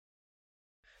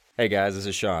Hey guys, this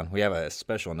is Sean. We have a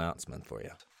special announcement for you.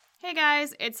 Hey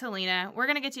guys, it's Helena. We're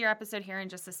going to get to your episode here in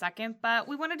just a second, but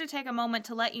we wanted to take a moment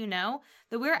to let you know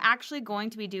that we're actually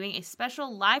going to be doing a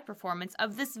special live performance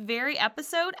of this very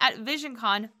episode at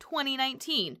VisionCon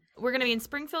 2019. We're going to be in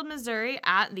Springfield, Missouri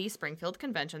at the Springfield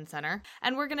Convention Center,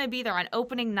 and we're going to be there on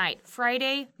opening night,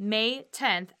 Friday, May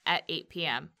 10th at 8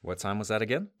 p.m. What time was that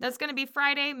again? That's going to be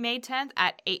Friday, May 10th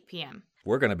at 8 p.m.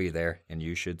 We're going to be there, and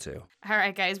you should too. All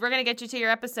right, guys, we're going to get you to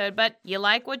your episode, but you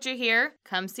like what you hear?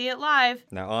 Come see it live.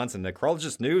 Now on to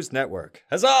Necrologist News Network.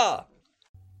 Huzzah!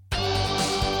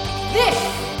 This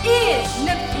is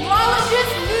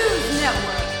Necrologist News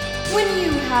Network. When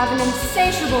you have an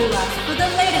insatiable lust for the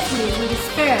latest news in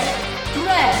despair,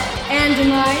 dread, and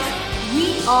demise,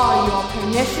 we are your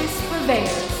pernicious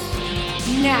purveyors.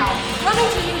 Now, coming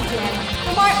to you again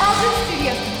from our Eldritch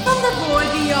Studios, from the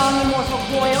void beyond the mortal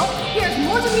coil, here's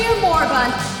Mortimer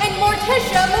Moribund and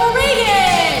Morticia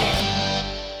Morrigan!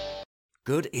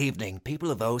 Good evening,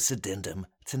 people of Osedindum.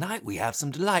 Tonight we have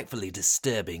some delightfully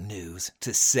disturbing news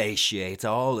to satiate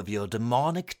all of your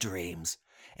demonic dreams,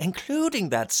 including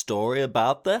that story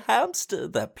about the hamster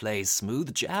that plays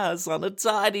smooth jazz on a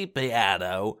tiny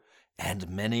piano, and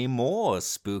many more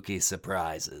spooky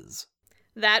surprises.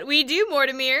 That we do,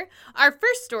 Mortimer. Our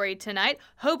first story tonight,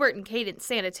 Hobart and Cadence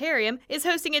Sanitarium, is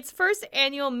hosting its first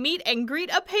annual Meet and Greet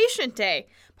a Patient Day.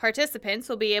 Participants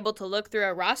will be able to look through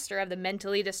a roster of the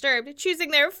mentally disturbed,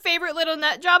 choosing their favorite little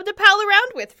nut job to pal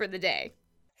around with for the day.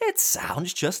 It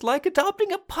sounds just like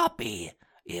adopting a puppy.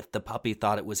 If the puppy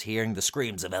thought it was hearing the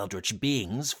screams of eldritch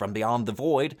beings from beyond the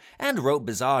void and wrote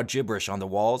bizarre gibberish on the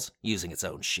walls using its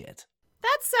own shit.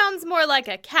 That sounds more like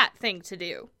a cat thing to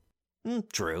do.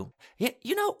 True.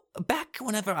 You know, back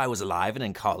whenever I was alive and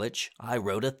in college, I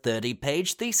wrote a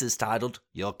 30-page thesis titled,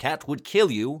 "Your Cat Would Kill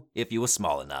You If You Were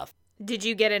Small Enough." Did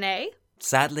you get an A?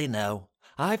 Sadly, no.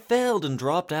 I failed and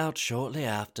dropped out shortly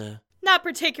after. Not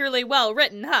particularly well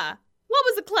written, huh? What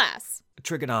was the class?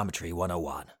 Trigonometry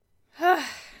 101.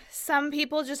 Some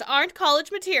people just aren't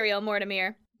college material,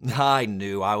 Mortimer. I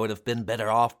knew I would have been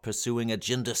better off pursuing a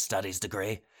gender studies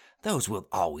degree. Those will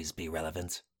always be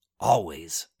relevant.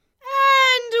 Always.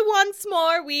 And once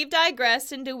more, we've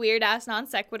digressed into weird-ass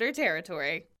non-sequitur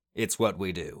territory. It's what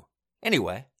we do.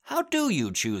 Anyway, how do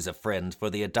you choose a friend for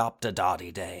the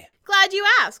Adopt-a-Dotty Day? Glad you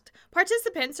asked.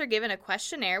 Participants are given a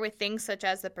questionnaire with things such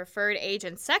as the preferred age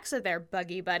and sex of their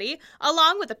buggy buddy,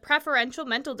 along with the preferential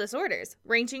mental disorders,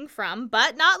 ranging from,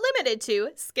 but not limited to,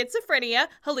 schizophrenia,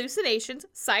 hallucinations,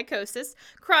 psychosis,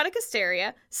 chronic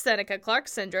hysteria, Seneca-Clark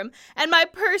syndrome, and my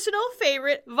personal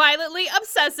favorite, violently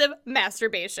obsessive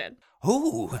masturbation.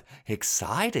 Ooh,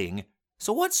 exciting.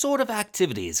 So what sort of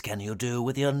activities can you do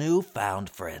with your newfound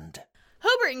friend?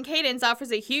 Hobart and Cadence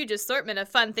offers a huge assortment of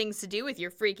fun things to do with your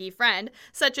freaky friend,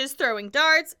 such as throwing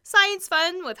darts, science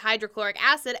fun with hydrochloric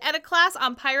acid, and a class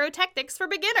on pyrotechnics for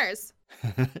beginners.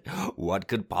 What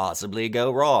could possibly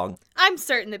go wrong? I'm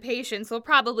certain the patients will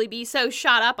probably be so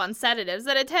shot up on sedatives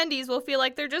that attendees will feel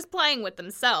like they're just playing with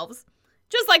themselves.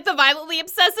 Just like the violently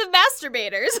obsessive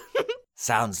masturbators.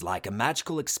 Sounds like a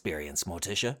magical experience,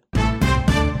 Morticia.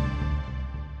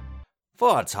 For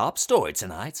our top story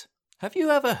tonight, have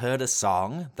you ever heard a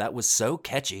song that was so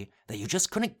catchy that you just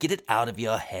couldn't get it out of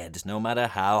your head no matter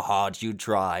how hard you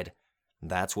tried?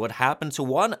 That's what happened to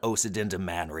one Osedindum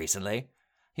man recently.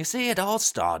 You see, it all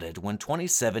started when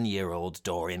 27-year-old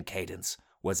Dorian Cadence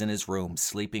was in his room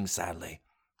sleeping sadly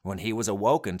when he was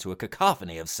awoken to a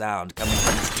cacophony of sound coming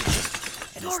from his kitchen.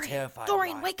 And his terrified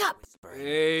Dorian, wake up!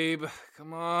 Babe,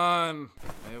 come on.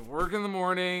 I have work in the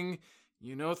morning.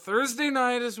 You know Thursday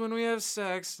night is when we have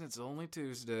sex, and it's only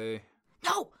Tuesday.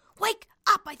 No! Wake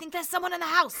up! I think there's someone in the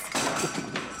house!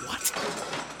 What?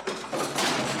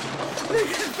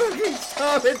 Fucking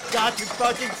stop it! Got to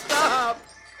fucking stop!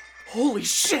 Holy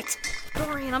shit!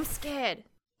 Dorian, I'm scared.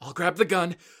 I'll grab the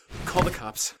gun. Call the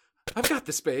cops. I've got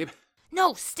this, babe.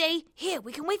 No, stay here.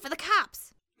 We can wait for the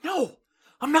cops. No!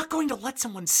 I'm not going to let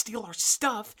someone steal our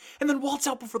stuff and then waltz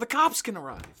out before the cops can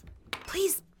arrive.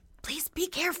 Please be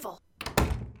careful.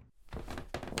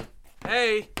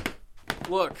 Hey,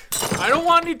 look, I don't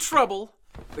want any trouble.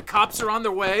 The cops are on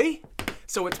their way,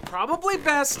 so it's probably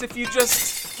best if you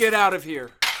just get out of here,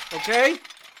 okay?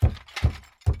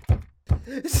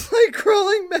 It's like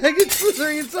crawling maggots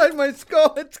slithering inside my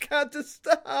skull. It's got to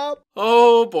stop.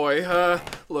 Oh boy,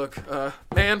 look,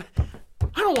 man,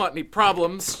 I don't want any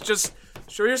problems. Just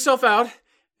show yourself out,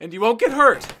 and you won't get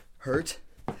hurt. Hurt?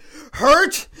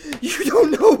 Hurt? You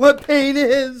don't know what pain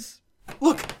is.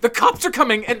 Look, the cops are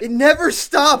coming, and... It never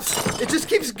stops. It just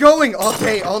keeps going all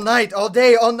day, all night, all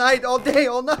day, all night, all day,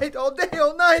 all night, all day,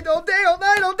 all night, all day, all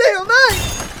night, all day, all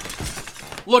night.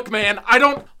 Look, man, I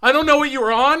don't know what you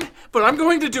were on, but I'm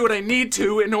going to do what I need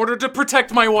to in order to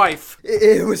protect my wife.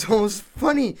 It was almost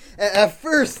funny. At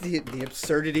first, the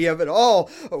absurdity of it all.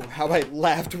 Oh, how I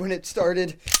laughed when it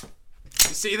started.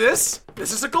 You see this?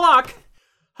 This is a Glock.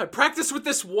 I practice with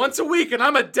this once a week and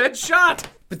I'm a dead shot.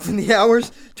 But then the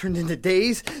hours turned into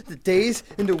days, the days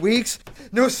into weeks.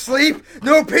 No sleep,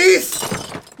 no peace.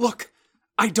 Look,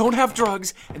 I don't have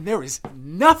drugs and there is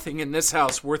nothing in this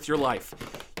house worth your life.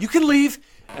 You can leave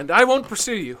and I won't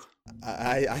pursue you.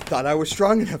 I thought I was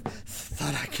strong enough,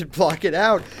 thought I could block it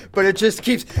out, but it just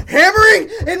keeps hammering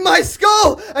in my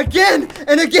skull again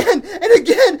and again and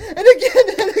again and again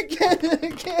and again and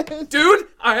again. Dude,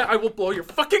 I will blow your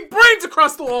fucking brains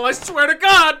across the wall, I swear to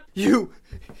God! You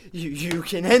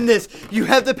can end this. You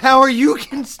have the power. You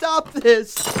can stop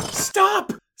this.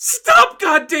 Stop! Stop,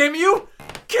 goddamn you!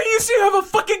 Can't you see you have a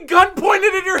fucking gun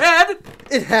pointed at your head?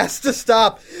 It has to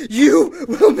stop. You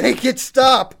will make it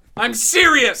stop. I'm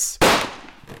serious!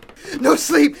 No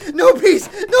sleep, no peace,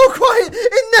 no quiet.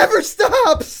 It never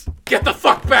stops. Get the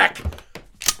fuck back!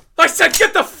 I said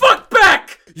get the fuck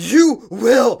back! You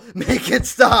will make it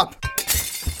stop.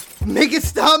 Make it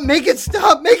stop, make it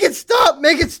stop, make it stop,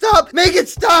 make it stop, make it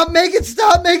stop, make it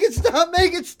stop, make it stop,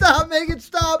 make it stop, make it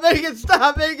stop, make it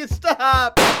stop, make it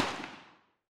stop.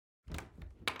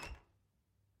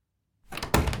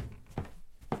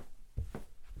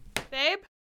 Babe?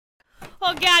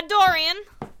 Oh, God,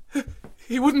 Dorian.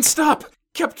 He wouldn't stop.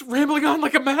 Kept rambling on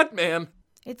like a madman.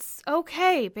 It's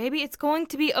okay, baby. It's going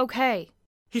to be okay.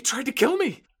 He tried to kill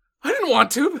me. I didn't want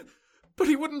to, but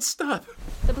he wouldn't stop.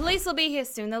 The police will be here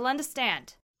soon. They'll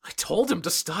understand. I told him to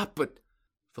stop, but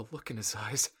the look in his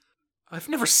eyes. I've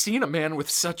never seen a man with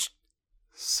such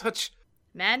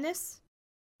Madness?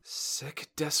 sick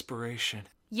desperation.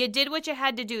 You did what you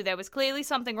had to do. There was clearly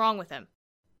something wrong with him.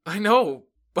 I know,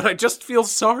 but I just feel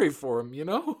sorry for him, you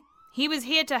know? He was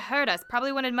here to hurt us.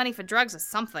 Probably wanted money for drugs or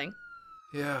something.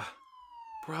 Yeah,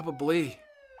 probably.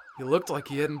 He looked like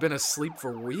he hadn't been asleep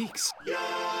for weeks.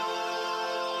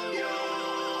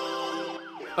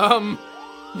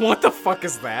 What the fuck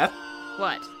is that?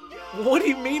 What? What do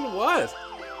you mean what?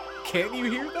 Can't you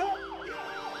hear that?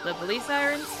 The police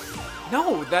sirens?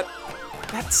 No, that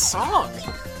song.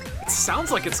 It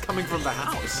sounds like it's coming from the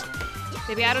house.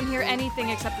 Baby, I don't hear anything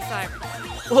except the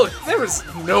sirens. Look, there is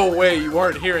no way you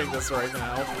aren't hearing this right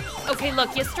now. Okay,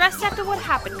 look, you're stressed after what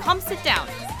happened. Come sit down.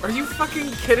 Are you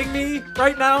fucking kidding me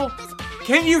right now?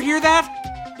 Can't you hear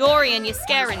that? Dorian, you're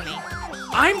scaring me.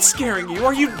 I'm scaring you.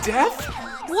 Are you deaf?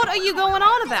 What are you going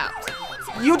on about?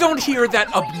 You don't hear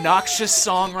that obnoxious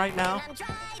song right now?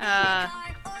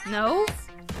 No?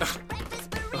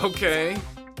 Okay.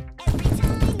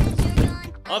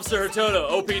 Officer Hurtado,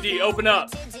 OPD, open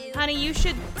up. Honey, you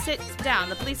should sit down.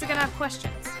 The police are gonna have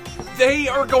questions. They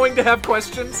are going to have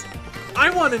questions. I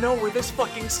want to know where this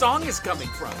fucking song is coming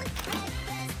from.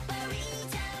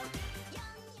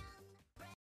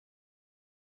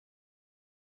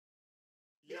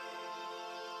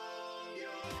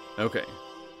 Okay,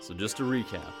 so just to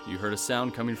recap, you heard a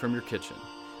sound coming from your kitchen.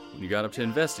 When you got up to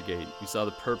investigate, you saw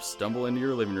the perp stumble into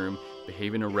your living room,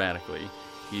 behaving erratically.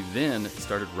 He then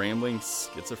started rambling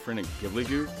schizophrenic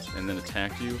gibbly-goo and then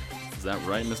attacked you. Is that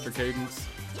right, Mr. Cadence?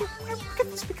 Where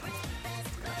could this be coming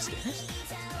from? Upstairs?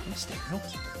 In the stereo?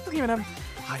 I don't even have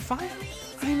hi-fi.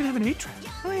 I don't even have an 8-track.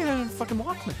 I don't even have a fucking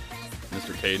Walkman.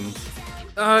 Mr. Cadence?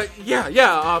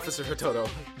 Yeah, Officer Hurtado.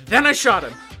 Then I shot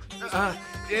him.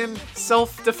 In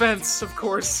self-defense, of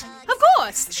course. Of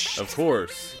course! Of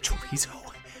course. Chorizo.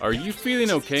 Are you feeling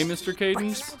okay, Mr.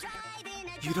 Cadence?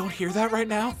 You don't hear that right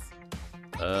now?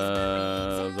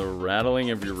 The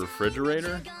rattling of your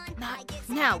refrigerator? Not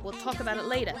now. We'll talk about it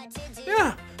later.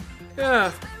 Yeah.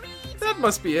 That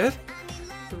must be it.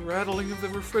 The rattling of the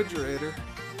refrigerator.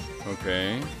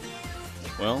 Okay.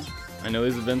 Well, I know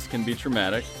these events can be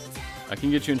traumatic. I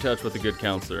can get you in touch with a good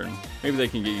counselor, and maybe they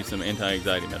can get you some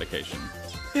anti-anxiety medication.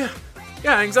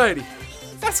 Yeah, anxiety.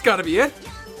 That's gotta be it.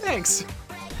 Thanks.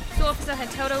 So Officer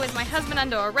Hurtado, is my husband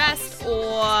under arrest,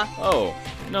 or... Oh,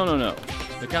 no.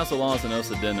 The council laws in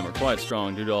Osa Denham are quite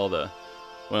strong due to all the,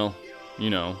 well, you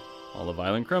know, all the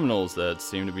violent criminals that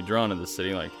seem to be drawn to the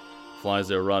city like flies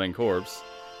to a rotting corpse.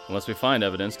 Unless we find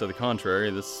evidence to the contrary,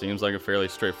 this seems like a fairly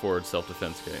straightforward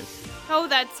self-defense case. Oh,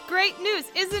 that's great news,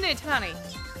 isn't it, honey?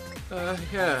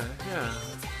 Yeah.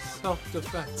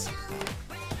 Self-defense.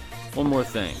 One more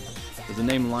thing. Does the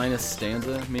name Linus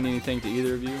Stanza mean anything to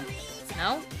either of you?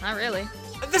 No, not really.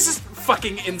 This is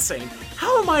fucking insane.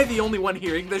 How am I the only one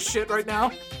hearing this shit right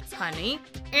now? Honey,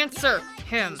 answer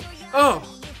him. Oh,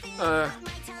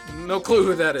 no clue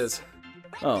who that is.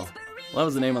 Oh, well, that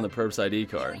was the name on the perp's ID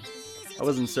card. I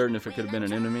wasn't certain if it could have been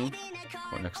an enemy,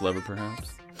 or an ex-lover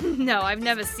perhaps. No, I've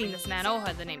never seen this man or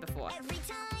heard the name before.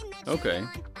 Okay,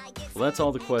 well that's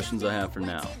all the questions I have for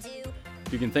now. If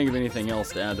you can think of anything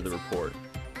else to add to the report,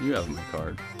 you have my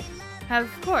card. Of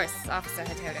course, Officer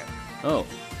Hatoto. Oh,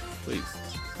 please,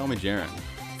 call me Jaren.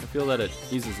 I feel that it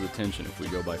eases the tension if we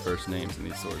go by first names in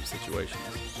these sort of situations.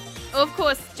 Of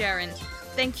course, Jaren.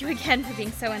 Thank you again for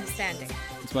being so understanding.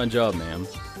 It's my job, ma'am.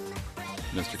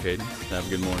 Mr. Cadence, have a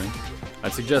good morning.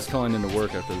 I'd suggest calling into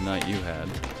work after the night you had.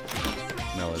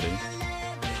 Melody.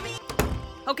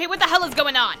 Okay, what the hell is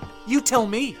going on? You tell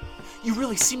me. You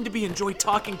really seem to be enjoying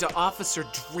talking to Officer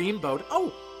Dreamboat.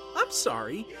 Oh, I'm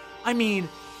sorry. I mean,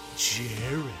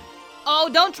 Jaren. Oh,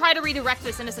 don't try to redirect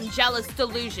this into some jealous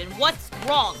delusion. What's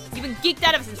wrong? You've been geeked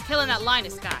out of since killing that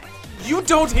Linus guy. You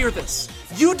don't hear this.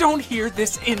 You don't hear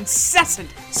this incessant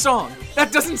song.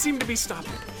 That doesn't seem to be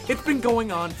stopping. It's been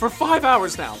going on for 5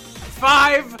 hours now.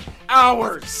 5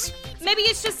 hours! Maybe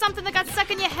it's just something that got stuck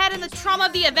in your head and the trauma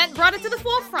of the event brought it to the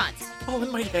forefront. All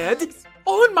in my head?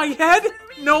 All in my head?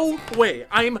 No way.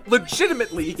 I'm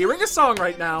legitimately hearing a song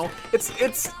right now.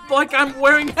 It's like I'm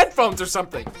wearing headphones or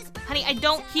something. Honey, I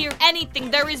don't hear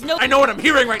anything. There is no... I know what I'm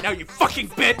hearing right now, you fucking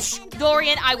bitch!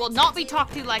 Dorian, I will not be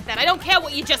talked to like that. I don't care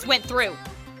what you just went through.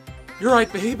 You're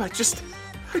right, babe. I just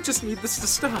need this to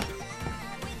stop.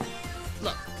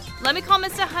 Look, let me call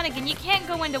Mr. Hunnigan. You can't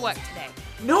go into work today.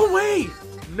 No way!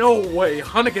 No way.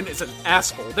 Hunnigan is an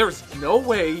asshole. There is no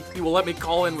way he will let me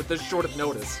call in with this short of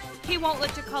notice. He won't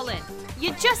let you call in.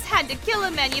 You just had to kill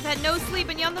him, man. You've had no sleep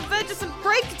and you're on the verge of some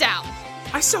breakdown.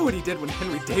 I saw what he did when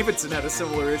Henry Davidson had a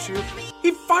similar issue.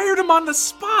 He fired him on the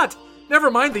spot. Never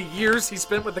mind the years he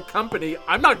spent with the company.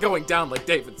 I'm not going down like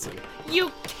Davidson. You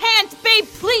can't, babe,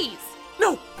 please.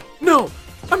 No.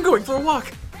 I'm going for a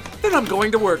walk. Then I'm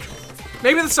going to work.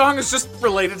 Maybe the song is just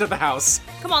related to the house.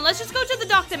 Come on, let's just go to the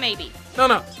doctor, maybe.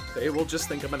 No. They will just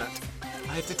think I'm a nut.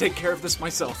 I have to take care of this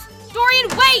myself. Dorian,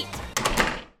 wait!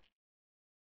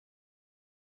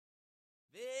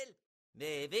 Well,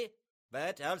 maybe,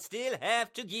 but I'll still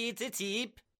have to get a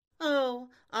tip. Oh,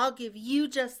 I'll give you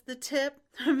just the tip,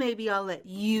 or maybe I'll let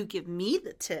you give me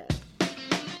the tip.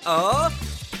 Oh,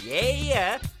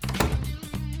 yeah.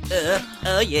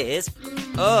 Oh, yes.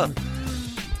 Oh,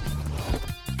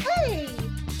 Hey,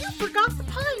 you forgot the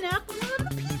pineapple on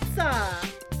the pizza.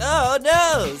 oh,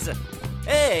 noes.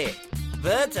 Hey,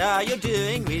 what are you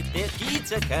doing with the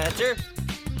pizza cutter?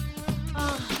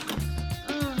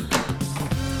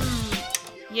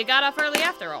 You got off early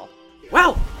after all.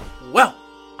 Well,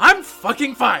 I'm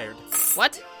fucking fired.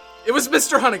 What? It was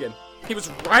Mr. Hunnigan. He was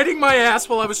riding my ass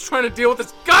while I was trying to deal with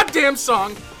this goddamn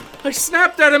song. I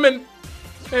snapped at him and...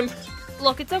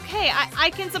 Look, it's okay. I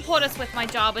can support us with my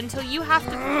job until you have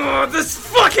to... Ugh, this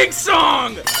fucking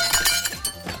song!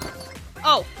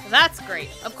 Oh, that's great.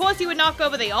 Of course you would knock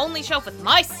over the only shelf with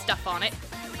my stuff on it.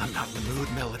 I'm not in the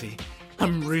mood, Melody.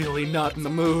 I'm really not in the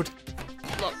mood.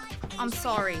 Look, I'm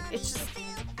sorry. It's just...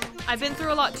 I've been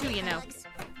through a lot too, you know.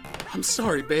 I'm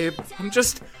sorry, babe.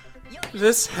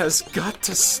 This has got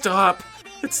to stop.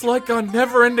 It's like a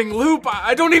never-ending loop.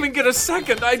 I don't even get a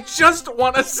second. I just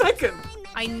want a second.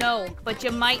 I know, but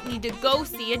you might need to go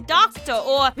see a doctor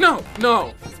or...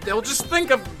 No. They'll just think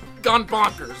I've gone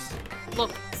bonkers.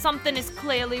 Look, something is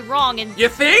clearly wrong and... You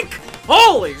think?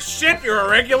 Holy shit, you're a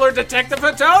regular Detective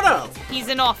Hatoto! He's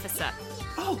an officer.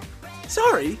 Oh,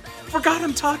 sorry. Forgot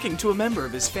I'm talking to a member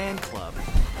of his fan club.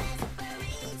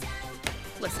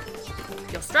 Listen,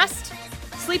 you're stressed,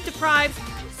 sleep deprived,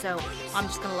 so I'm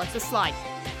just gonna let this slide.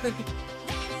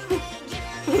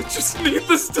 I just need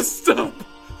this to stop.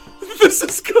 This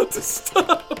has got to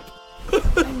stop.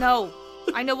 I know,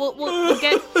 we'll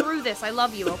get through this. I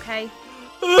love you, okay?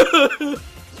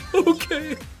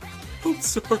 Okay. I'm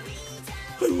sorry.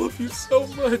 I love you so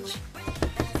much.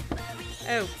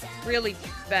 Oh, really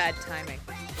bad timing.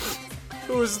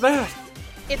 Who was that?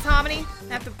 It's Harmony.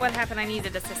 After what happened, I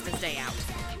needed a sister's day out.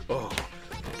 Oh,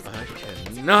 I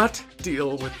cannot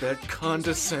deal with that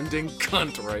condescending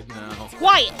cunt right now.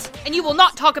 Quiet! And you will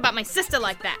not talk about my sister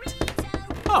like that.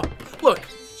 Oh, look,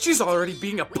 she's already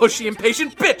being a pushy,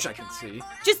 impatient bitch, I can see.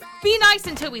 Just be nice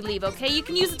until we leave, okay? You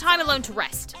can use the time alone to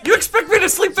rest. You expect me to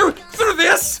sleep through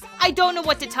this? I don't know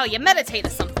what to tell you. Meditate or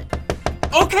something.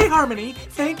 Okay, Harmony,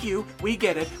 thank you. We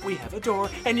get it. We have a door,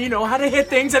 and you know how to hit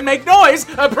things and make noise.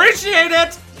 Appreciate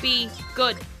it! Be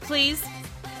good, please.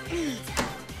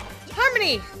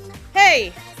 Harmony!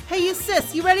 Hey! Hey, you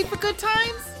sis, you ready for good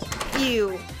times?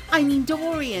 You. I mean,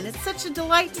 Dorian, it's such a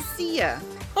delight to see ya.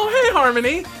 Oh, hey,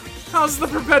 Harmony. How's the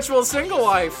perpetual single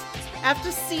life?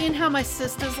 After seeing how my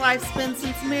sister's life's been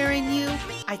since marrying you,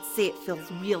 I'd say it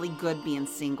feels really good being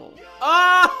single.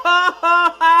 Oh,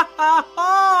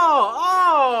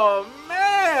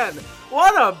 man!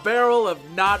 What a barrel of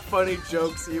not funny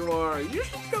jokes you are. You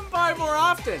should come by more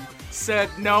often, said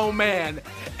no man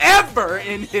ever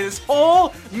in his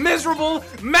whole miserable,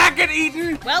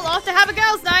 maggot-eaten... Well, off to have a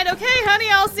girls' night, okay, honey?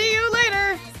 I'll see you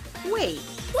later. Wait,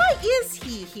 why is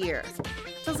he here?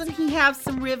 Doesn't he have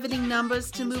some riveting numbers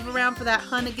to move around for that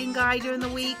Hunnigan guy during the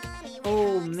week?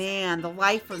 Oh man, the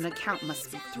life of an account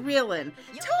must be thrilling.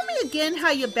 Tell me again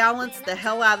how you balance the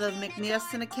hell out of the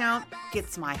McNearson account.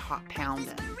 Gets my heart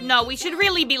pounding. No, we should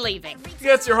really be leaving.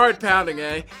 Gets your heart pounding,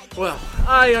 eh? Well,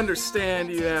 I understand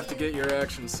you have to get your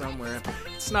action somewhere.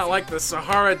 It's not like the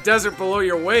Sahara Desert below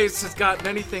your waist has gotten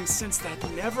anything since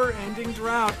that never-ending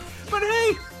drought. But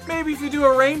hey, maybe if you do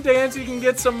a rain dance, you can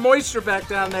get some moisture back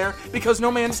down there, because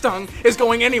no man's tongue is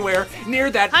going anywhere near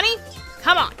that... Honey,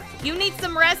 come on. You need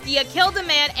some rest. You killed a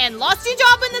man and lost your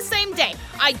job in the same day.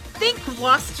 I think...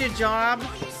 Lost your job?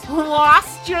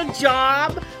 Lost your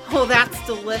job? Oh, that's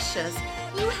delicious.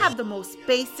 You have the most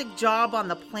basic job on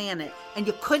the planet, and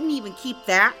you couldn't even keep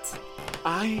that?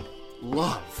 I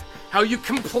love how you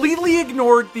completely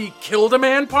ignored the killed a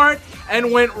man part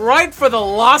and went right for the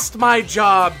lost my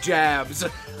job jabs.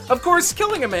 Of course,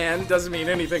 killing a man doesn't mean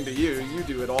anything to you. You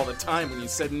do it all the time when you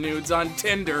send nudes on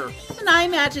Tinder. And I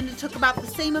imagine it took about the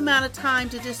same amount of time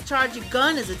to discharge a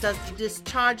gun as it does to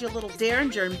discharge your little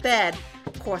derringer in bed.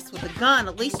 Of course, with a gun,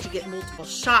 at least you get multiple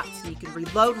shots and you can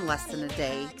reload in less than a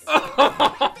day.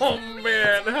 Oh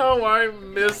man, how I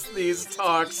miss these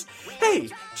talks. Hey,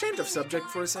 change of subject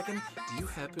for a second. Do you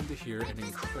happen to hear an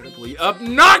incredibly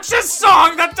obnoxious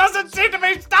song that doesn't seem to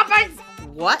be stopping?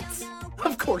 What?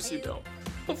 Of course you don't.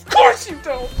 Of course you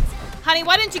don't! Honey,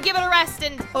 why didn't you give it a rest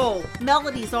and... Oh,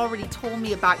 Melody's already told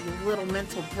me about your little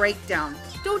mental breakdown.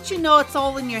 Don't you know it's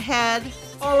all in your head?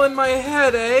 All in my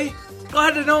head, eh?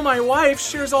 Glad to know my wife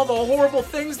shares all the horrible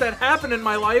things that happen in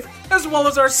my life, as well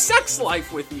as our sex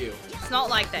life with you. It's not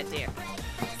like that, dear.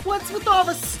 What's with all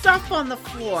the stuff on the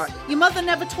floor? Your mother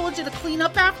never told you to clean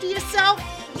up after yourself?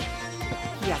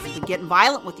 He hasn't been getting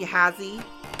violent with you, has he?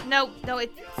 No,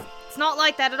 it's not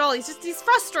like that at all. He's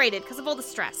frustrated because of all the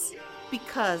stress.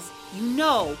 Because you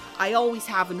know I always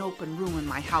have an open room in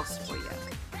my house for you.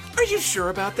 Are you sure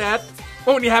about that?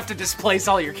 Won't you have to displace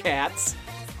all your cats?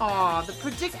 Aw, the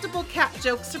predictable cat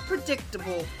jokes are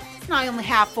predictable. And I only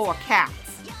have 4 cats.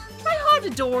 Try harder,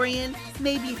 Dorian.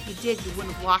 Maybe if you did, you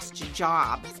wouldn't have lost your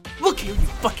job. Look here, you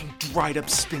fucking dried up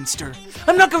spinster.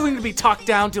 I'm not going to be talked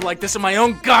down to like this in my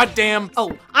own goddamn...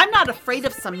 Oh, I'm not afraid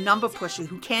of some number pusher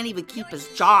who can't even keep his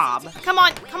job. Come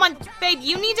on, babe,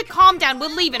 you need to calm down. We're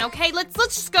leaving, okay? Let's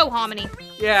just go, Hominy.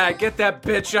 Yeah, get that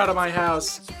bitch out of my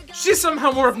house. She's somehow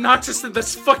more obnoxious than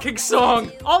this fucking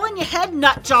song. All in your head,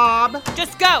 nut job.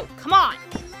 Just go, come on.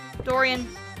 Dorian,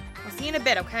 I'll see you in a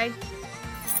bit, okay?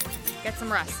 Get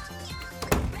some rest.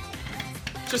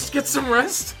 Just get some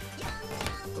rest?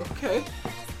 Okay.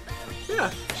 Yeah,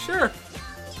 sure.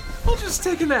 I'll just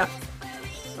take a nap.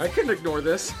 I can ignore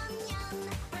this.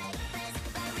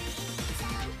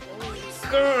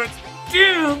 God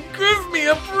damn, give me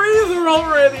a breather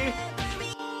already!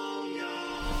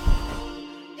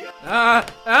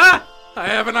 I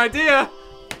have an idea!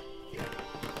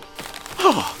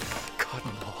 Oh,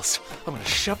 cotton balls. I'm gonna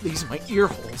shove these in my ear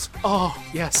holes. Oh,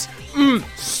 yes.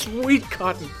 Sweet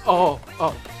cotton. Oh.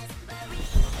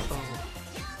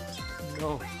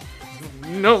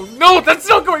 No, that's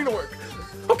not going to work.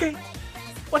 Okay,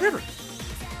 whatever.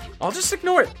 I'll just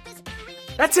ignore it.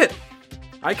 That's it.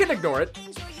 I can ignore it.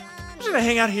 I'm just gonna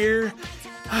hang out here.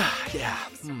 Yeah,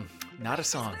 not a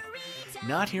song.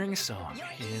 Not hearing a song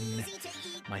in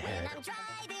my head.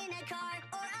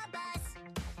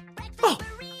 Oh,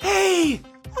 hey!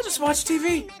 I'll just watch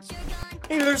TV.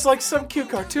 Maybe there's like some cute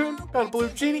cartoon about a blue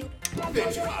genie.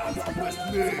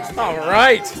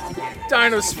 Alright,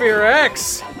 Dinosphere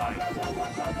X.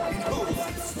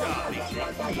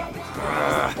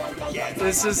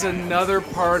 This is another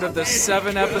part of the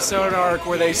 7-episode arc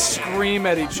where they scream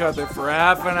at each other for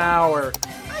half an hour.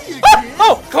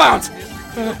 Oh, clowns!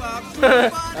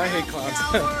 I hate clowns.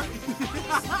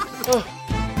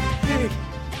 Hey,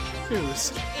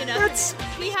 news. That's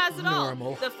he has it normal.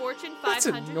 all. The Fortune 500. That's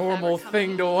a normal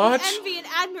thing to watch. Envy and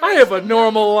admiration. I have a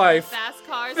normal life. Fast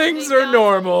cars, Things big are guns,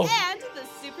 normal. And the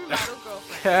supermodel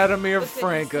girlfriend. Cadamere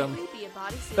Frankham.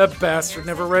 That bastard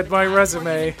never read my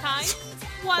resume.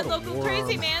 One What a local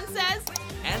crazy worm. man says.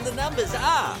 And the numbers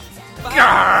are 5,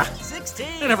 Gah!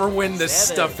 16. I never win this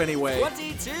 7, stuff anyway.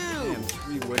 22. And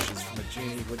 3 wishes from a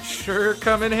genie would sure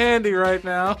come in handy right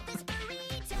now.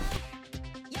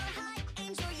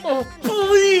 Oh,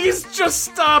 please just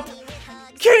stop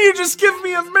Can you just give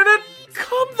me a minute?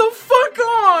 Come the fuck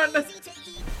on!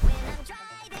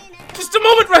 Just a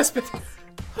moment, respite!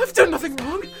 I've done nothing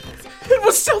wrong. It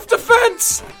was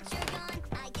self-defense!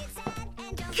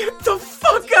 Get the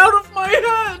fuck out of my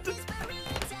head!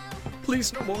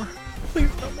 Please no more.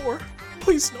 Please no more.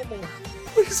 Please no more.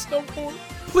 Please no more.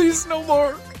 Please no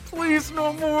more. Please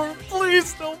no more.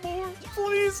 Please no more.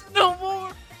 Please no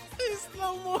more. Please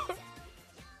no more.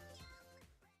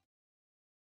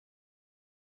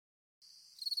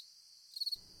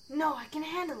 No, I can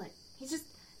handle it. He's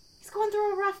going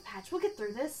through a rough patch. We'll get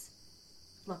through this.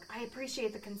 Look, I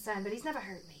appreciate the concern, but he's never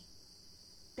hurt me.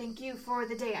 Thank you for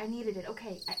the day. I needed it.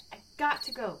 Okay, I got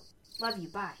to go. Love you.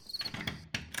 Bye.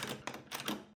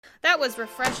 That was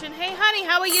refreshing. Hey, honey,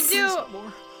 how are you Please doing? no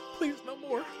more. Please no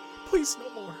more. Please no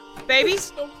more. Baby?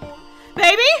 Please no more.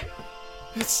 Baby?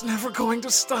 It's never going to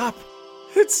stop.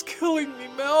 It's killing me,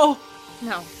 Mel.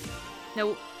 No.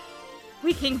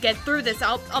 We can get through this.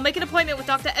 I'll make an appointment with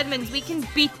Dr. Edmonds. We can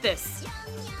beat this.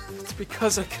 It's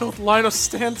because I killed Lino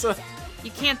Stanza.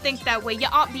 You can't think that way. You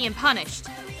aren't being punished.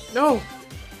 No.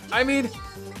 I mean,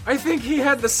 I think he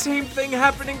had the same thing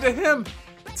happening to him.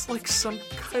 It's like some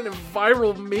kind of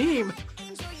viral meme.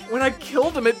 When I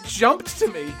killed him, it jumped to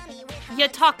me. You're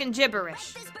talking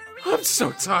gibberish. I'm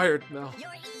so tired, Mel.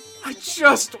 I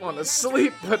just want to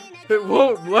sleep, but it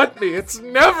won't let me. It's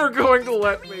never going to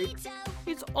let me.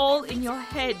 It's all in your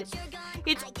head.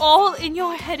 It's all in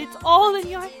your head. It's all in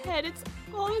your head. It's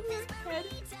all in your head.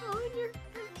 It's all in your head.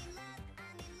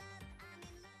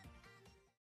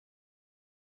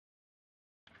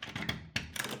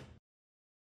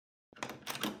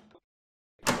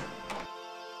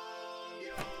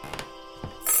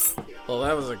 Well,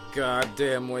 that was a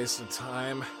goddamn waste of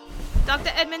time.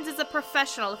 Dr. Edmonds is a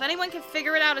professional. If anyone can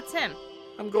figure it out, it's him.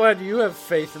 I'm glad you have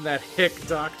faith in that hick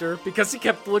doctor, because he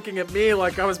kept looking at me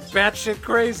like I was batshit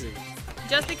crazy.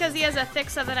 Just because he has a thick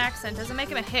southern accent doesn't make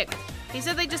him a hick. He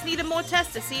said they just needed more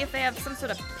tests to see if they have some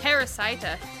sort of parasite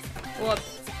or well,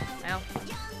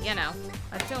 you know,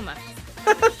 a tumor.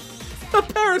 A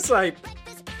parasite?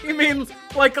 You mean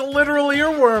like a literal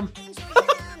earworm?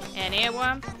 An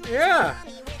earworm? Yeah.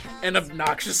 An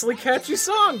obnoxiously catchy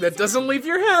song that doesn't leave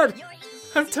your head.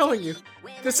 I'm telling you,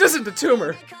 this isn't a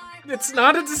tumor. It's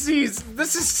not a disease.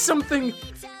 This is something...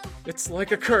 It's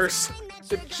like a curse.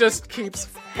 It just keeps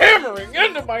hammering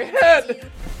into my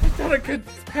head. I thought I could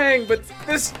hang, but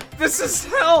this is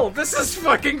hell. This is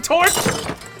fucking torture.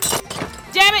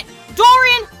 Damn it!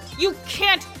 Dorian! You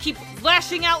can't keep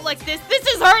lashing out like this. This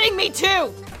is hurting me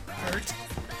too! Hurt?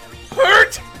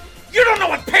 Hurt? You don't know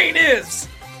what pain is!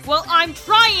 Well, I'm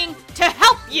trying to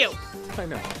help you! I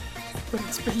know. But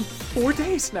it's been 4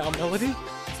 days now, Melody.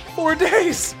 4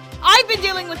 days! I've been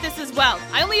dealing with this as well.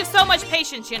 I only have so much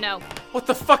patience, you know. What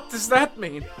the fuck does that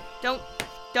mean? Don't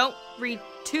read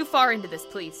too far into this,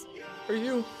 please. Are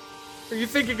you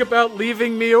thinking about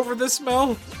leaving me over this,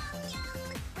 Mel?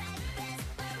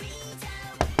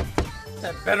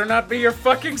 That better not be your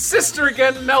fucking sister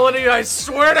again, Melody, I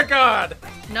swear to God!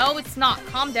 No, it's not.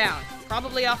 Calm down.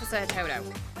 Probably Officer Hatoto.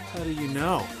 How do you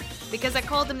know? Because I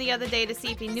called him the other day to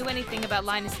see if he knew anything about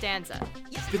Linus Stanza.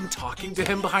 You've been talking to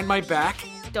him behind my back?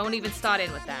 Don't even start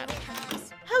in with that.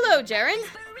 Hello, Jaren.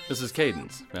 This is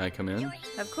Cadence. May I come in?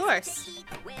 Of course.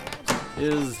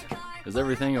 Is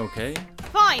everything okay?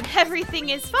 Fine.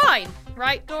 Everything is fine.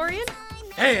 Right, Dorian?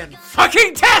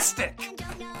 Fan-fucking-tastic!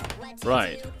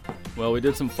 Right. Well, we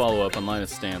did some follow-up on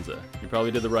Linus Stanza. You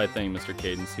probably did the right thing, Mr.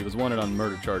 Cadence. He was wanted on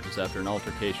murder charges after an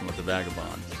altercation with a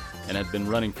vagabond, and had been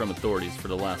running from authorities for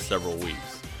the last several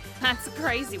weeks. That's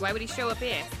crazy. Why would he show up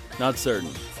here? Not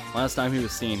certain. Last time he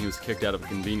was seen, he was kicked out of a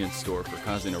convenience store for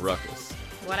causing a ruckus.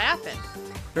 What happened?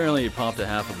 Apparently, he popped a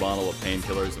half a bottle of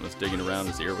painkillers and was digging around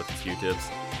his ear with the Q-tips,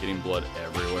 getting blood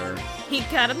everywhere. He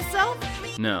cut himself?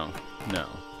 No.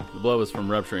 The blood was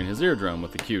from rupturing his eardrum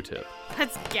with the Q-tip.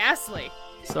 That's ghastly.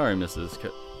 Sorry, Mrs.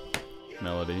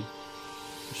 Melody.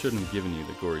 I shouldn't have given you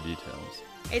the gory details.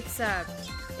 It's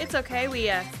okay.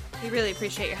 We really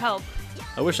appreciate your help.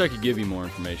 I wish I could give you more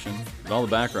information, but all the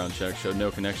background checks showed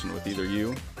no connection with either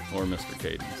you or Mr.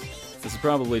 Cadence. This is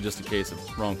probably just a case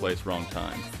of wrong place, wrong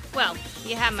time. Well,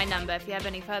 you have my number if you have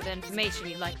any further information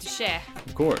you'd like to share.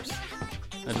 Of course.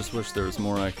 I just wish there was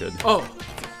more I could... Oh,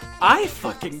 I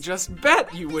fucking just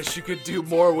bet you wish you could do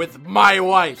more with my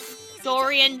wife.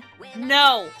 Dorian,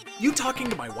 no. You talking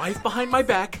to my wife behind my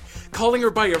back, calling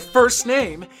her by your first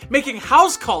name, making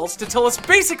house calls to tell us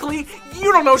basically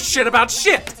you don't know shit about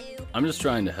shit. I'm just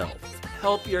trying to help.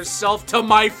 Help yourself to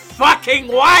my fucking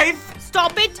wife!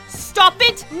 Stop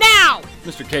it now!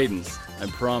 Mr. Cadence, I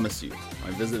promise you,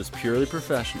 my visit is purely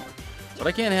professional. but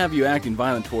I can't have you acting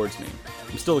violent towards me.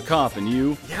 I'm still a cop, and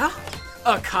you... Yeah?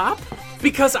 A cop?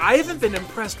 Because I haven't been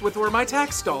impressed with where my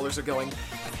tax dollars are going.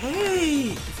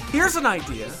 Hey, here's an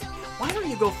idea. Why don't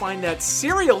you go find that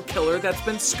serial killer that's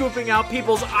been scooping out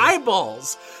people's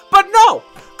eyeballs? But no!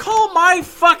 Call my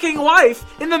fucking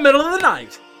wife in the middle of the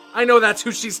night. I know that's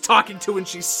who she's talking to when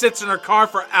she sits in her car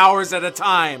for hours at a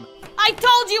time. I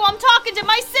told you I'm talking to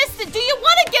my sister. Do you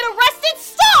want to get arrested?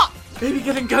 Stop! Maybe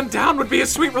getting gunned down would be a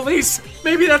sweet release.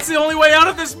 Maybe that's the only way out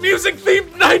of this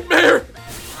music-themed nightmare.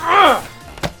 Ugh.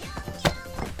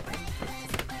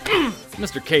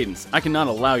 Mr. Cadence, I cannot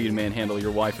allow you to manhandle your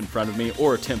wife in front of me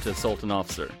or attempt to assault an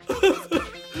officer.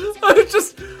 I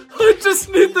just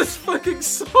need this fucking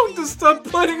song to stop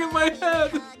playing in my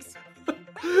head.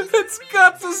 It's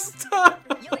got to stop.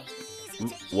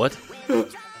 What?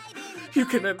 You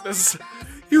can end this.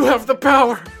 You have the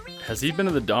power. Has he been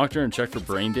to the doctor and checked for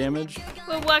brain damage?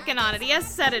 We're working on it. He has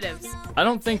sedatives. I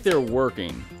don't think they're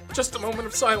working. Just a moment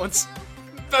of silence.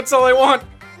 That's all I want.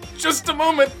 Just a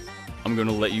moment. I'm going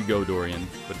to let you go, Dorian.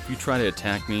 But if you try to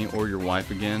attack me or your wife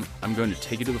again, I'm going to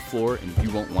take you to the floor and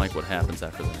you won't like what happens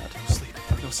after that. No sleep,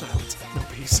 no silence, no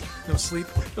peace, no sleep,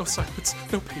 no silence,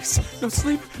 no peace, no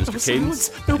sleep, no Mr. Cadence,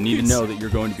 silence, no I need peace. to know that you're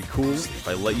going to be cool if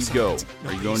I let you go.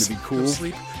 Are you going to be cool? No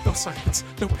sleep, no silence,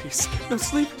 no peace, no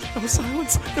sleep, no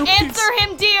silence, no peace. Answer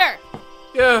him, dear!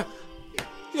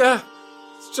 Yeah.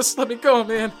 Just let me go,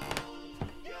 man.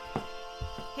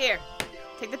 Here,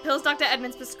 take the pills Dr.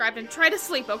 Edmonds prescribed and try to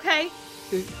sleep, okay?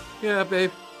 Yeah,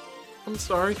 babe. I'm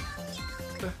sorry.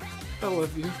 I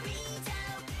love you.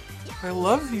 I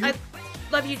love you. I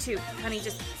love you too, honey.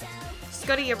 Just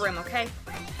go to your room, okay?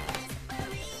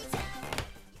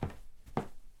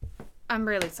 I'm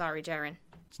really sorry, Jaren.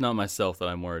 It's not myself that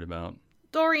I'm worried about.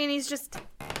 Dorian,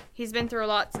 he's been through a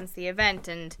lot since the event,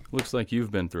 and... Looks like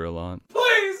you've been through a lot.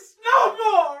 Please, no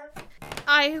more!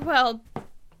 well...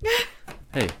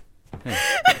 Hey,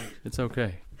 it's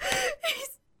okay.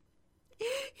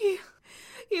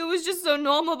 He was just so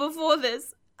normal before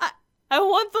this. I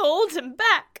want the old him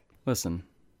back. Listen,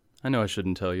 I know I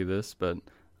shouldn't tell you this, but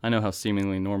I know how a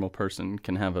seemingly normal person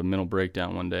can have a mental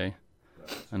breakdown one day.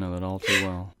 I know that all too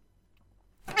well.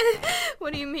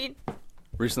 What do you mean?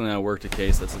 Recently I worked a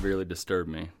case that severely disturbed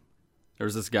me. There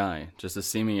was this guy, just a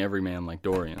seeming everyman like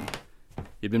Dorian.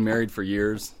 He'd been married for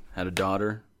years, had a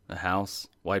daughter, a house,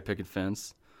 white picket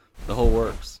fence, the whole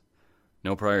works.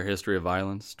 No prior history of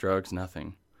violence, drugs,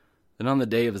 nothing. Then on the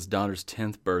day of his daughter's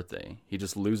 10th birthday, he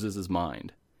just loses his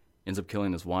mind, ends up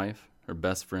killing his wife, her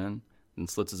best friend, and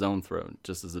slits his own throat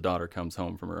just as the daughter comes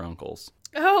home from her uncle's.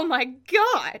 Oh my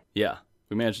god! Yeah,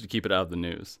 we managed to keep it out of the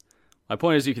news. My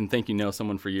point is you can think you know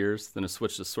someone for years, then a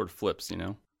switch just sort of flips, you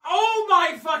know? Oh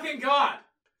my fucking god!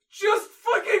 Just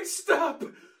fucking stop!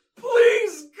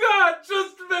 Please, God,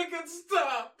 just make it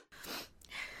stop!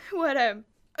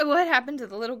 What happened to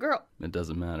the little girl? It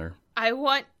doesn't matter. I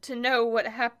want to know what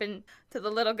happened to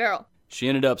the little girl. She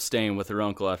ended up staying with her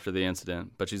uncle after the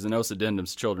incident, but she's in Os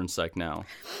Addendum's children's psych now.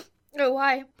 Oh,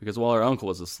 why? Because while her uncle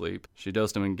was asleep, she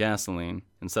dosed him in gasoline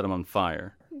and set him on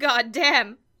fire. God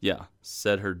damn. Yeah,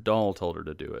 said her doll told her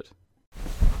to do it.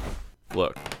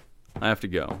 Look, I have to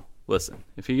go. Listen,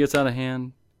 if he gets out of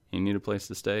hand and you need a place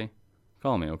to stay,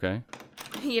 call me, okay?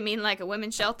 You mean like a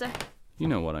women's shelter? You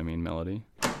know what I mean, Melody.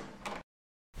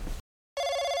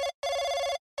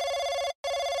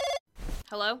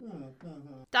 Hello?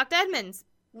 Dr. Edmonds?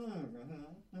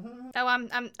 Oh,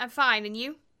 I'm fine, and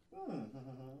you?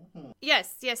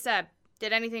 Yes,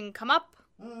 did anything come up?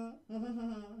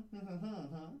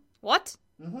 What?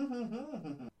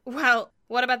 Well,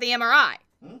 what about the MRI?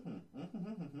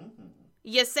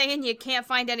 You saying you can't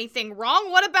find anything wrong?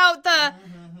 What about the...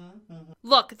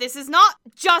 Look, this is not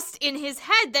just in his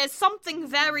head. There's something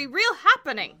very real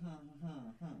happening.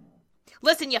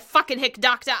 Listen, you fucking hick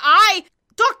doctor.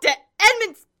 Dr.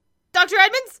 Edmonds! Dr.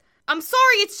 Edmonds? I'm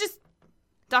sorry, it's just...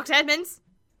 Dr. Edmonds?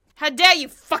 How dare you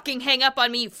fucking hang up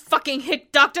on me, you fucking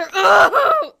hick doctor!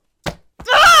 Ugh!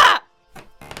 Ah!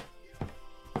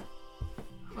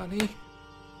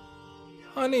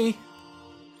 Honey,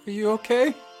 are you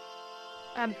okay?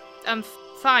 I'm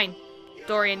fine.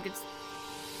 Dorian, just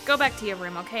go back to your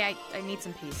room, okay? I need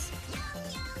some peace.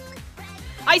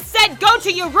 I said go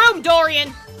to your room,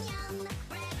 Dorian!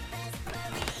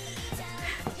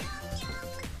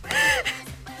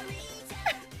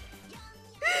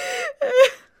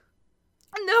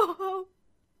 No hope.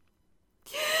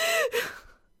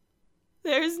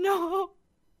 There's no hope.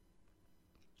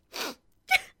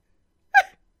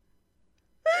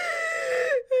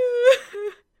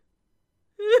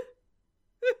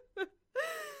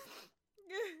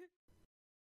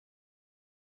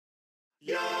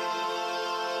 Yeah.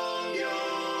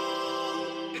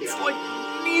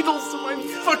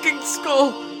 fucking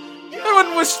skull. I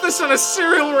wouldn't wish this on a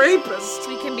serial rapist.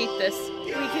 We can beat this.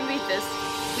 We can beat this.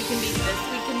 We can beat this.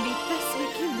 We can beat this. We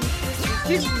can beat this.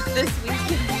 We can beat this. We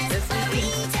can beat this. We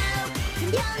can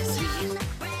beat this. We can.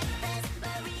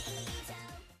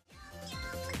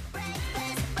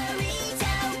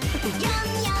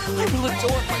 I will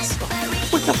adore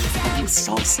myself with the fucking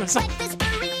salsas.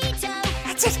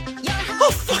 That's it.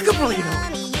 I'll fuck a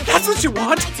burrito. That's what you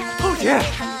want? Oh yeah.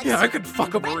 Yeah, I could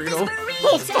fuck a burrito.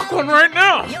 I'll fuck one right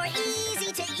now. Every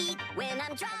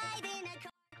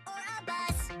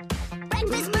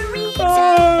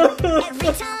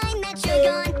time that you're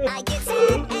gone, I get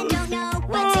sad and don't know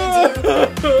what to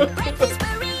do. Breakfast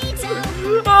burrito. I'm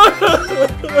in love.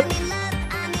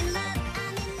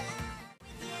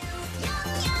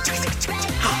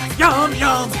 Yum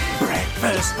yum,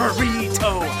 breakfast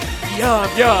burrito. Yum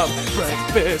yum,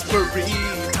 breakfast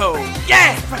burrito.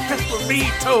 Yeah, breakfast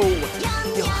burrito.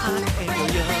 You're hot and you're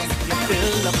yum. You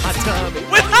fill up my tummy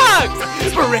with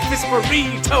hugs. Breakfast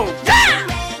burrito. Yeah.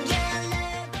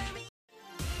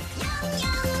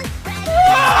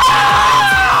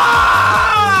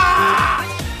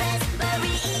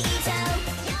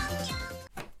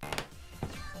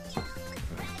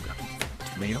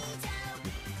 Tomato.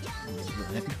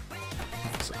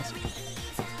 Sauce.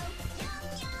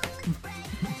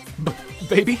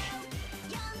 Baby?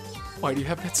 Why do you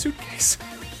have that suitcase?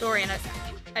 Dorian,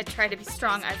 I try to be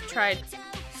strong. I've tried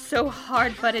so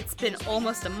hard, but it's been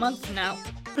almost a month now.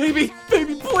 Baby,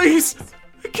 please!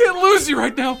 I can't lose you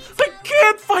right now! I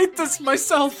can't fight this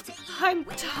myself! I'm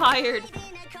tired.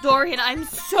 Dorian, I'm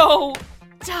so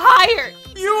tired.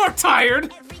 You are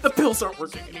tired! The pills aren't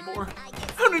working anymore.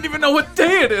 I don't even know what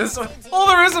day it is. All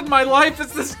there is in my life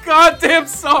is this goddamn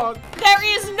song. There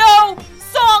is no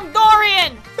song,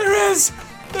 Dorian! There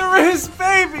is,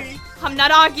 baby! I'm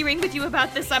not arguing with you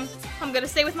about this. I'm gonna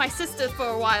stay with my sister for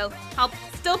a while. I'll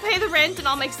still pay the rent and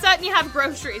I'll make certain you have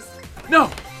groceries. No,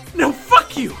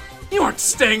 fuck you! You aren't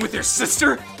staying with your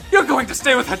sister! You're going to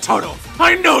stay with Hatoto!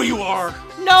 I know you are!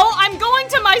 No, I'm going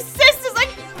to my sister's!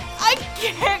 I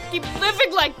can't keep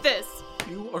living like this!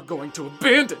 You are going to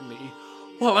abandon me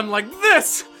while I'm like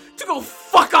this! To go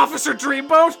fuck Officer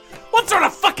Dreamboat? What sort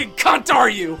of fucking cunt are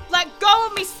you? Let go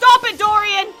of me! Stop it,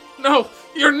 Dorian! No,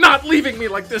 you're not leaving me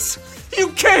like this! You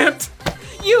can't!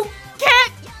 You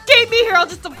can't keep me here! I'll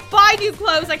just buy new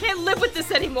clothes! I can't live with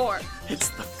this anymore! It's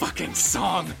the fucking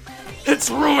song! It's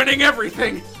ruining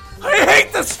everything! I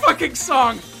hate this fucking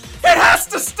song! It has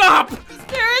to stop!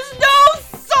 There is no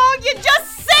song! You're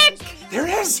just sick! There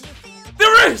is!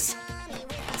 There is!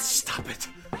 Stop it!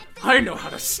 I know how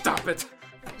to stop it!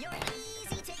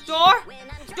 Door,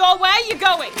 where are you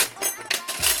going?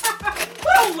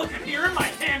 Well, look at here in my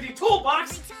handy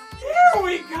toolbox! Here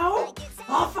we go!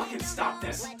 I'll fucking stop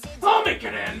this! I'll make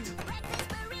it end!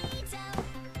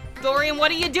 Dorian,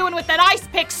 what are you doing with that ice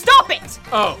pick? Stop it!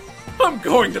 Oh, I'm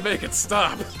going to make it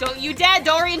stop! Don't you dare,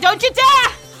 Dorian! Don't you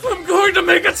dare! I'm going to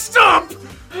make it stop!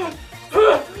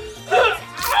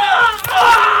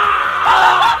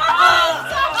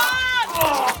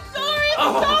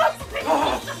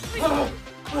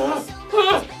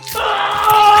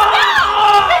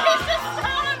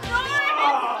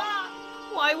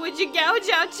 Why would you gouge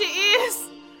out your ears?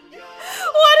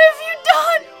 What have you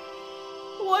done?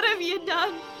 What have you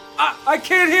done? I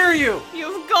can't hear you!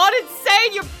 You've gone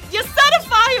insane! You're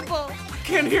certifiable! I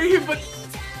can't hear you, but...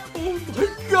 Oh my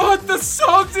god, the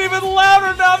song's even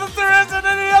louder now that there isn't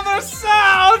any other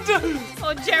sound!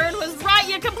 Oh, Jaren was right,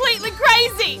 you're completely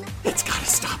crazy! It's gotta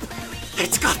stop.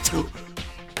 It's got to.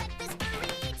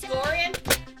 Dorian,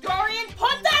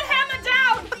 put that hammer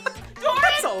down!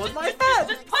 Dorian! It's all in my head!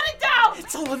 Just put it down!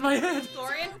 It's all in my head!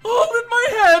 Dorian? All in my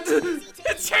head!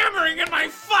 It's hammering in my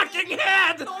fucking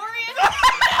head! Dorian?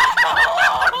 No!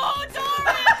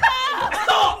 Dorian!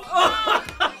 No!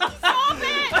 Stop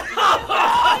it!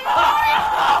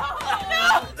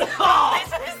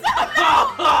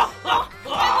 I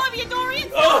love you, Dorian!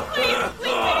 Please,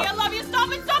 baby, I love you!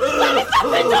 Stop it! Stop it!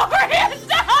 Dorian!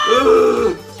 Stop!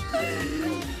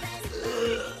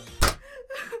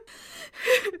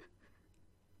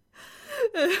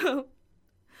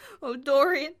 Oh,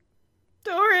 Dorian.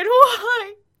 Dorian,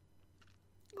 why?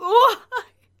 Why?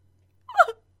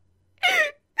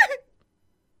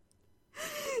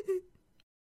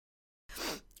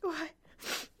 Why?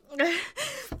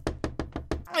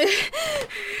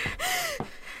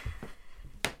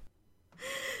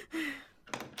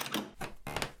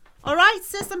 All right,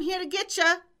 sis, I'm here to get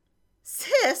ya.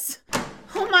 Sis?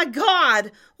 Oh my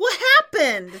God, what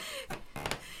happened?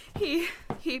 He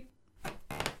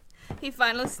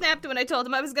finally snapped when I told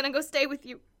him I was gonna go stay with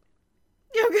you.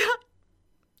 Oh God.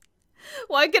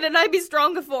 Why couldn't I be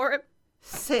stronger for him?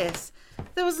 Sis,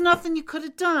 there was nothing you could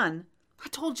have done. I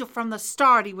told you from the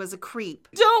start he was a creep.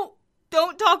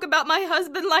 Don't talk about my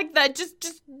husband like that.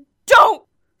 Just don't.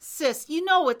 Sis, you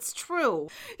know it's true.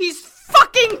 He's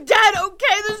fucking dead,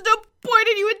 okay? There's no point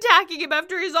in you attacking him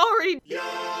after he's already...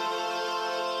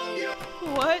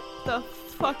 What the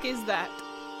fuck is that?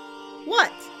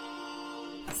 What?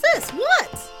 Sis,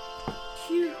 what?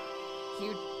 You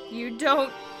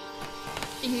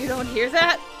don't hear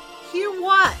that? Hear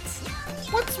what?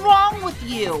 What's wrong with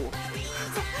you?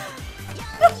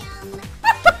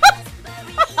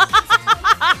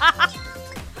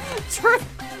 True.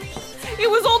 It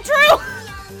was all true.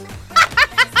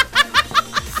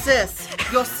 Sis,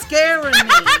 you're scaring me.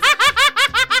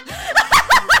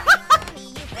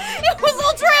 It was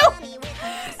all true.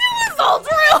 It was all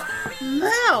true.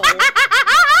 No.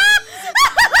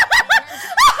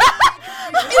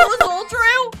 It was all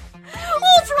true.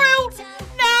 All true.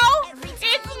 Now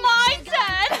it's my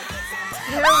turn.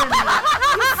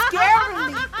 Scaring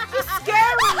me. You're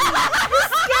scaring me. You're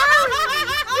scaring me. You're scaring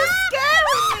me. You're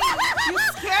scaring me. You're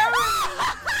scaring me.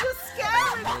 You're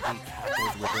scaring me. Melody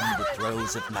cackled within the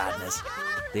throes of madness.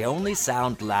 The only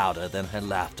sound louder than her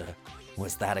laughter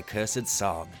was that accursed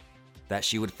song that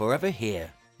she would forever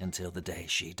hear until the day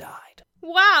she died.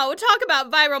 Wow, talk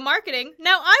about viral marketing.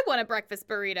 Now I want a breakfast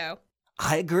burrito.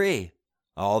 I agree.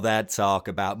 All that talk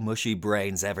about mushy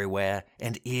brains everywhere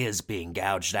and ears being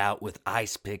gouged out with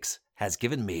ice picks has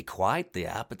given me quite the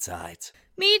appetite.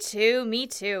 Me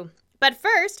too. But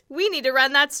first, we need to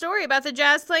run that story about the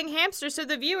jazz-playing hamster so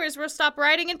the viewers will stop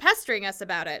writing and pestering us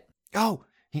about it. Oh,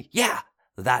 yeah,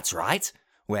 that's right.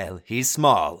 Well, he's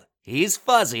small, he's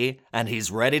fuzzy, and he's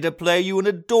ready to play you an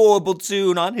adorable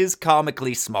tune on his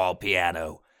comically small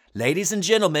piano. Ladies and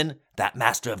gentlemen, that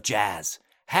master of jazz,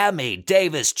 Hammy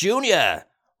Davis Jr.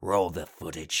 Roll the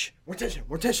footage.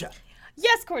 Morticia.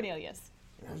 Yes, Cornelius.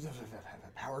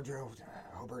 Power drove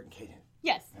Hobart and Caden.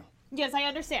 Yes. Yes, I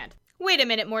understand. Wait a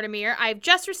minute, Mortimer. I've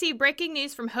just received breaking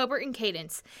news from Hobart and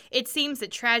Cadence. It seems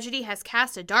that tragedy has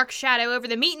cast a dark shadow over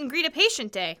the meet and greet a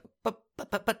patient day.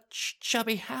 But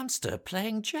Chubby Hamster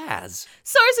playing jazz.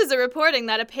 Sources are reporting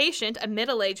that a patient, a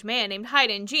middle-aged man named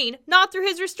Hayden Jean, gnawed through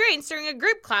his restraints during a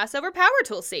group class over power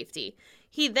tool safety.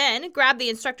 He then grabbed the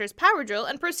instructor's power drill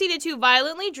and proceeded to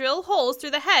violently drill holes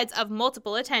through the heads of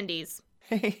multiple attendees.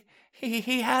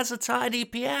 He has a tiny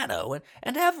piano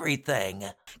and everything.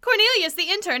 Cornelius, the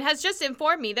intern, has just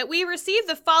informed me that we received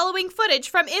the following footage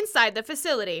from inside the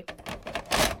facility.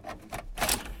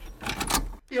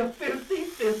 Your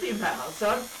filthy mouths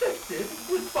are infected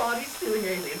with body-stealing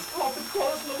aliens called the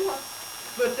Cosmo.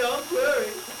 But don't worry,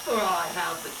 for I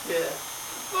have the cure.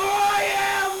 For I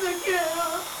am the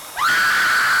cure!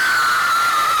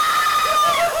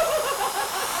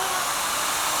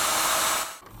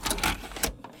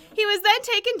 He was then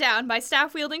taken down by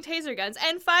staff wielding taser guns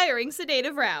and firing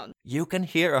sedative rounds. You can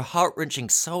hear a heart-wrenching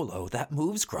solo that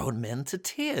moves grown men to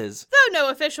tears. Though no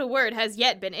official word has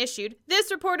yet been issued, this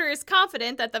reporter is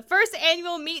confident that the first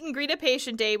annual Meet and Greet a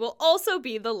Patient Day will also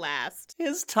be the last.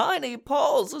 His tiny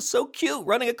paws are so cute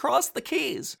running across the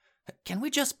keys. Can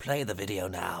we just play the video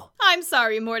now? I'm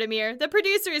sorry, Mortimer. The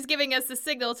producer is giving us the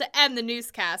signal to end the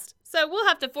newscast, so we'll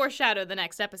have to foreshadow the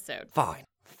next episode. Fine.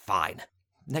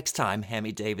 Next time,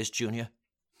 Hammy Davis Jr.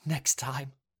 Next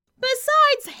time.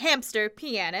 Besides hamster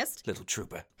pianist, Little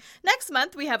trooper. next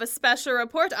month we have a special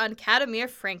report on Kadamir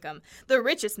Frankum, the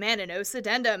richest man in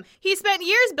Occidendum. He spent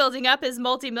years building up his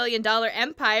multi-million-dollar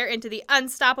empire into the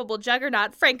unstoppable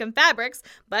juggernaut Frankum Fabrics,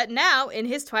 but now, in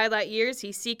his twilight years,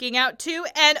 he's seeking out 2,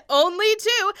 and only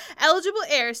 2, eligible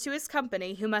heirs to his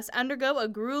company who must undergo a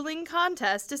grueling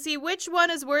contest to see which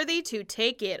one is worthy to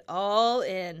take it all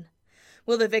in.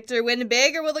 Will the victor win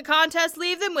big, or will the contest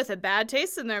leave them with a bad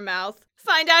taste in their mouth?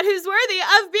 Find out who's worthy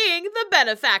of being the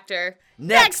benefactor.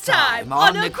 Next time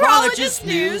on Necrologist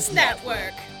News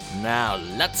Network. Now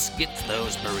let's get to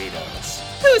those burritos.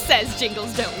 Who says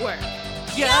jingles don't work?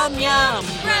 Yum yum,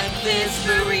 breakfast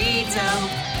burrito.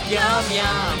 Yum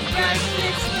yum,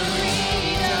 breakfast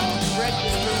burrito.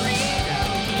 Breakfast burrito.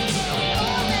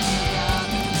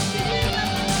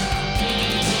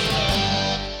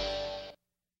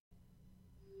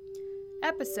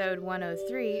 Episode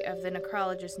 103 of the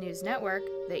Necrologist News Network,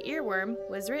 The Earworm,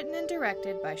 was written and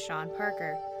directed by Sean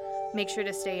Parker. Make sure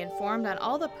to stay informed on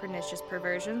all the pernicious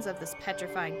perversions of this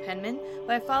petrifying penman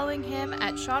by following him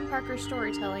at Sean Parker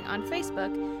Storytelling on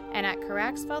Facebook and at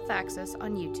Carax Felthaxis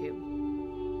on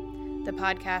YouTube. The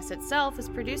podcast itself is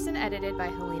produced and edited by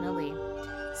Helena Lee.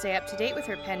 Stay up to date with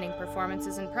her pending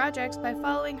performances and projects by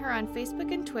following her on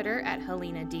Facebook and Twitter at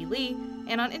Helena D. Lee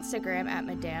and on Instagram at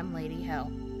Madame Lady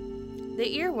Hell.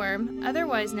 The earworm,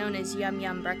 otherwise known as Yum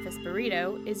Yum Breakfast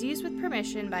Burrito, is used with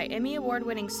permission by Emmy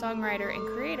Award-winning songwriter and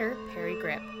creator Perry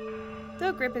Grip.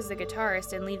 Though Grip is the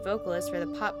guitarist and lead vocalist for the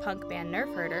pop-punk band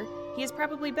Nerf Herder, he is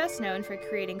probably best known for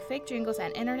creating fake jingles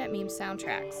and internet meme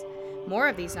soundtracks. More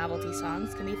of these novelty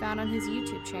songs can be found on his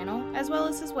YouTube channel, as well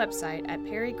as his website at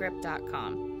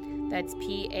perrygrip.com. That's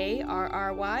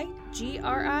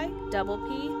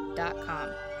PARRYGRIPP.com.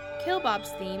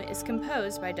 Killbob's theme is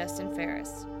composed by Dustin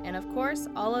Ferris, and of course,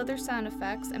 all other sound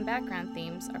effects and background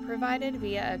themes are provided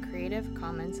via a Creative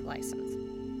Commons license.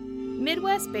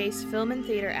 Midwest-based film and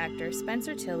theater actor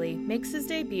Spencer Tilley makes his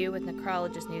debut with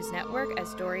Necrologist News Network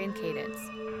as Dorian Cadence.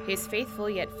 His faithful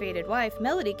yet faded wife,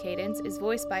 Melody Cadence, is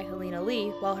voiced by Helena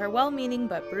Lee, while her well-meaning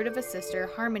but brute of a sister,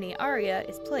 Harmony Aria,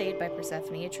 is played by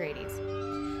Persephone Atreides.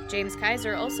 James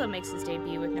Kaiser also makes his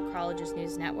debut with Necrologist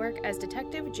News Network as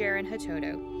Detective Jaren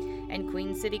Hatoto, and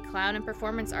Queen City clown and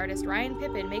performance artist Ryan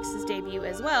Pippin makes his debut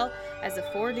as well as the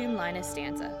Four-Doom Linus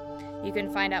Stanza. You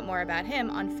can find out more about him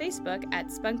on Facebook at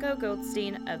Spunko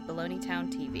Goldstein of Baloneytown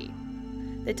TV.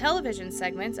 The television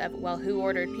segments of Well Who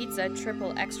Ordered Pizza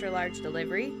Triple Extra Large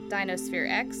Delivery, Dinosphere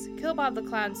X, Kill Bob the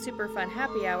Clown's Super Fun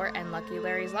Happy Hour, and Lucky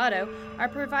Larry's Lotto are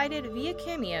provided via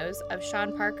cameos of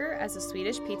Sean Parker as the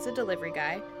Swedish pizza delivery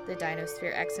guy, the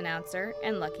Dinosphere X announcer,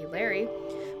 and Lucky Larry,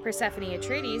 Persephone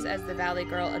Atreides as the Valley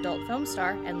Girl adult film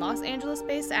star, and Los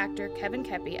Angeles-based actor Kevin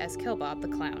Kepi as Kill Bob the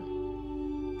Clown.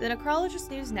 The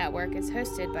Necrologist News Network is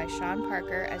hosted by Sean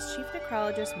Parker as Chief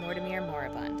Necrologist Mortimer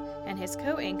Moribund, and his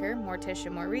co-anchor,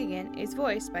 Morticia Morrigan, is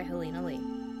voiced by Helena Lee.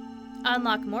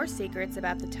 Unlock more secrets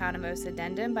about the town of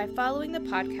Osedendum by following the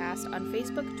podcast on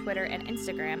Facebook, Twitter, and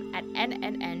Instagram at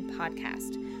NNN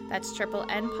Podcast. That's Triple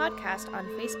N Podcast on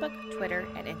Facebook, Twitter,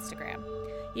 and Instagram.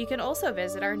 You can also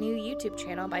visit our new YouTube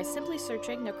channel by simply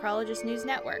searching Necrologist News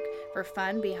Network for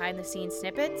fun behind-the-scenes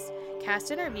snippets, cast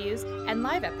interviews, and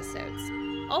live episodes.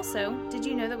 Also, did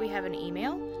you know that we have an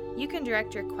email? You can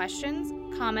direct your questions,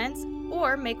 comments,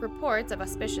 or make reports of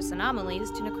auspicious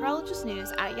anomalies to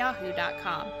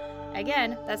necrologistnews@yahoo.com.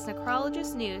 Again, that's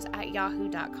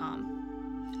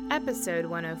necrologistnews@yahoo.com. Episode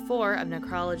 104 of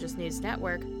Necrologist News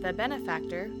Network, The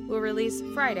Benefactor, will release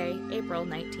Friday, April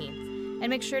 19th. And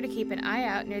make sure to keep an eye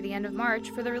out near the end of March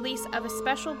for the release of a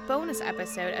special bonus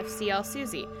episode of CL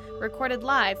Susie, recorded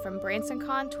live from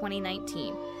BransonCon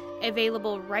 2019.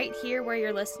 Available right here where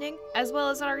you're listening, as well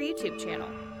as on our YouTube channel.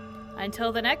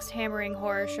 Until the next hammering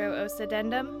horror show,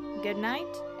 Osedendum, good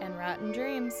night and rotten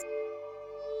dreams.